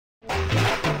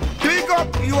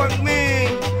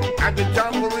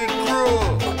Jamboree crew.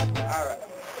 Alright.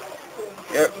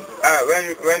 Yep.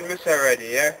 Alright, when we say ready,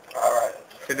 yeah? Alright.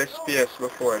 To the space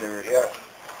before the ready. Yeah.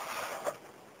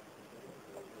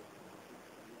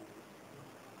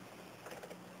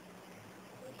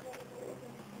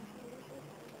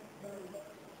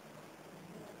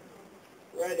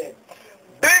 Ready.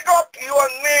 Big up you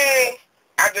and me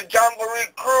and the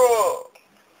Jamboree crew.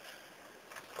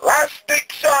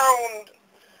 Stitt sound,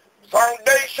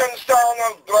 foundation sound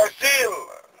of Brazil.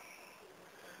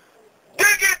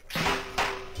 Dig it!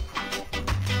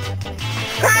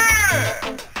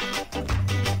 Hey!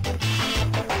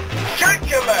 Shake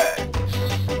your legs.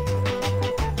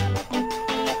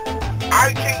 I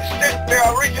King Stitt, the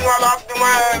original of the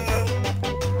man.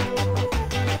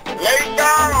 Lay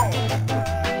down.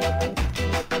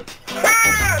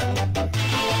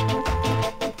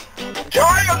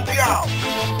 Joy on the house.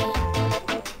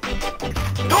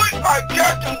 Do it by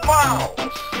cat and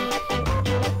mouse.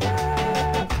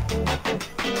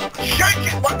 Shake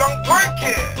it but don't break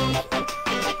it.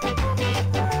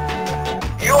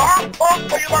 You have fun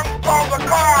but you don't call the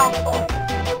car.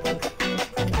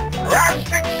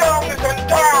 Stitt sound is in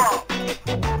town.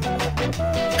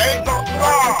 Ain't no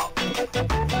slop.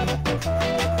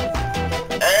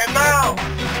 And now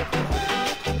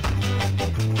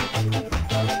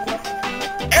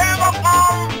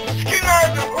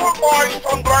boys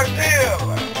from Brazil.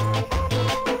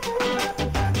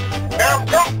 They've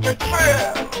got the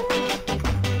trail.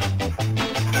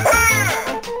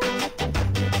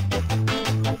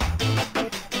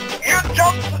 You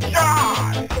jump to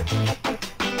jive.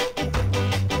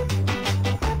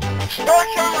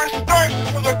 Special respect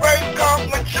to the great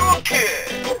mature kid.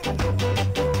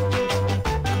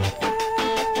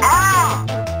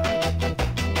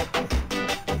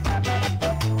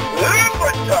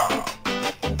 Liberty.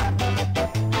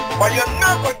 But you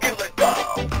never give a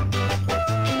job.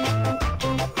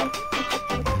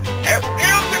 If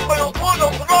music will put a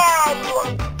problem,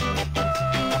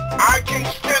 I can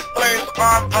still play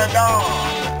on and on.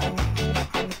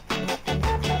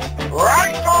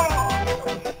 Right on.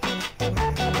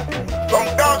 From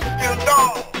dusk till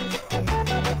dawn.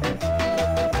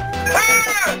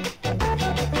 Hey!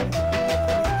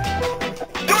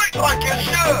 Do it like you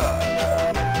should.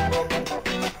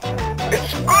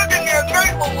 It's good in your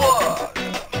neighborhood.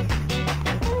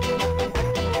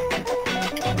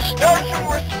 Special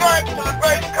respect to the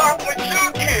great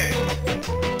mature kid.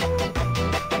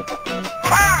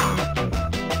 Ha!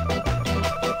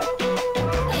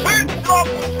 Six up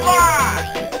and flash.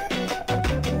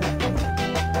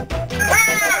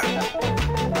 Here!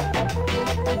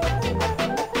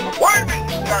 Waving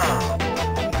sound.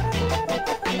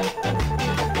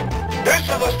 This is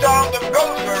the sound that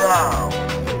goes around.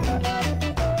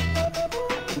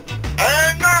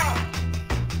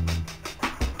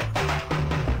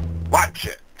 Watch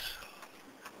it.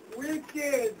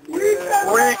 Wicked.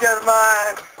 Wicked,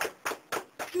 man.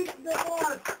 Kick the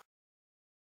butt.